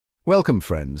Welcome,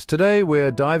 friends. Today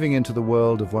we're diving into the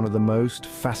world of one of the most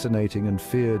fascinating and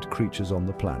feared creatures on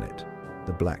the planet,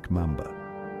 the Black Mamba.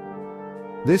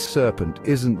 This serpent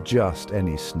isn't just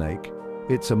any snake.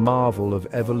 It's a marvel of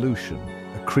evolution,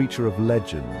 a creature of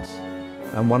legends,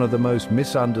 and one of the most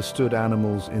misunderstood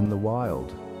animals in the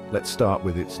wild. Let's start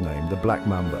with its name, the Black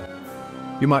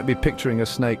Mamba. You might be picturing a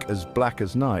snake as black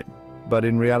as night, but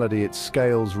in reality its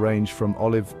scales range from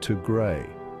olive to grey.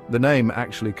 The name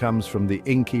actually comes from the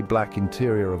inky black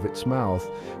interior of its mouth,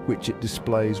 which it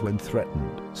displays when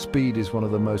threatened. Speed is one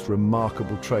of the most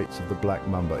remarkable traits of the Black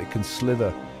Mamba. It can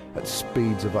slither at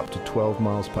speeds of up to 12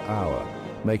 miles per hour,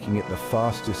 making it the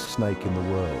fastest snake in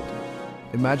the world.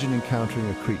 Imagine encountering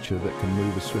a creature that can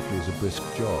move as swiftly as a brisk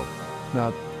jog.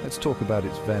 Now, let's talk about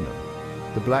its venom.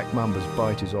 The Black Mamba's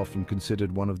bite is often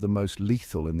considered one of the most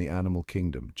lethal in the animal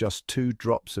kingdom. Just 2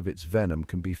 drops of its venom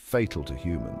can be fatal to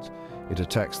humans. It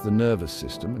attacks the nervous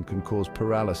system and can cause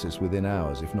paralysis within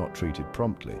hours if not treated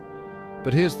promptly.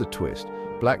 But here's the twist.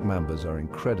 Black Mambas are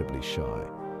incredibly shy.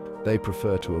 They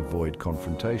prefer to avoid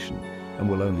confrontation and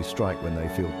will only strike when they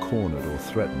feel cornered or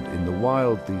threatened. In the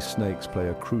wild, these snakes play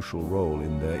a crucial role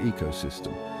in their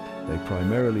ecosystem. They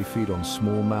primarily feed on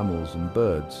small mammals and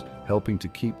birds, helping to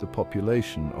keep the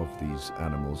population of these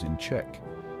animals in check.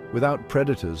 Without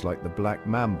predators like the Black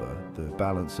Mamba, the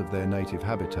balance of their native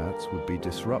habitats would be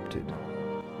disrupted.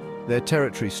 Their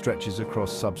territory stretches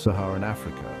across sub-Saharan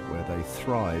Africa, where they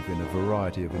thrive in a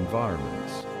variety of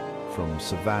environments, from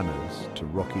savannas to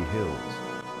rocky hills.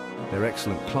 They're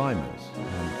excellent climbers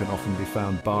and can often be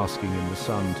found basking in the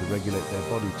sun to regulate their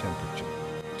body temperature.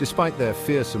 Despite their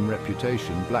fearsome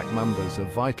reputation, Black Mambas are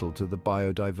vital to the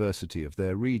biodiversity of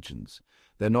their regions.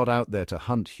 They're not out there to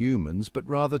hunt humans, but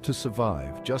rather to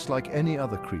survive, just like any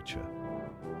other creature.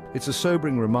 It's a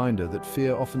sobering reminder that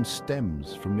fear often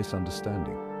stems from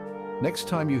misunderstanding. Next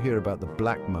time you hear about the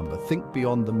Black Mamba, think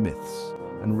beyond the myths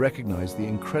and recognize the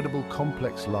incredible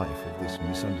complex life of this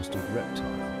misunderstood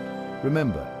reptile.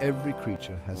 Remember, every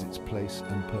creature has its place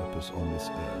and purpose on this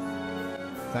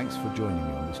earth. Thanks for joining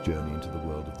me on this journey into the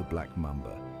world of the Black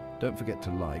Mamba. Don't forget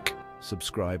to like,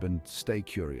 subscribe, and stay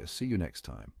curious. See you next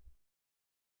time.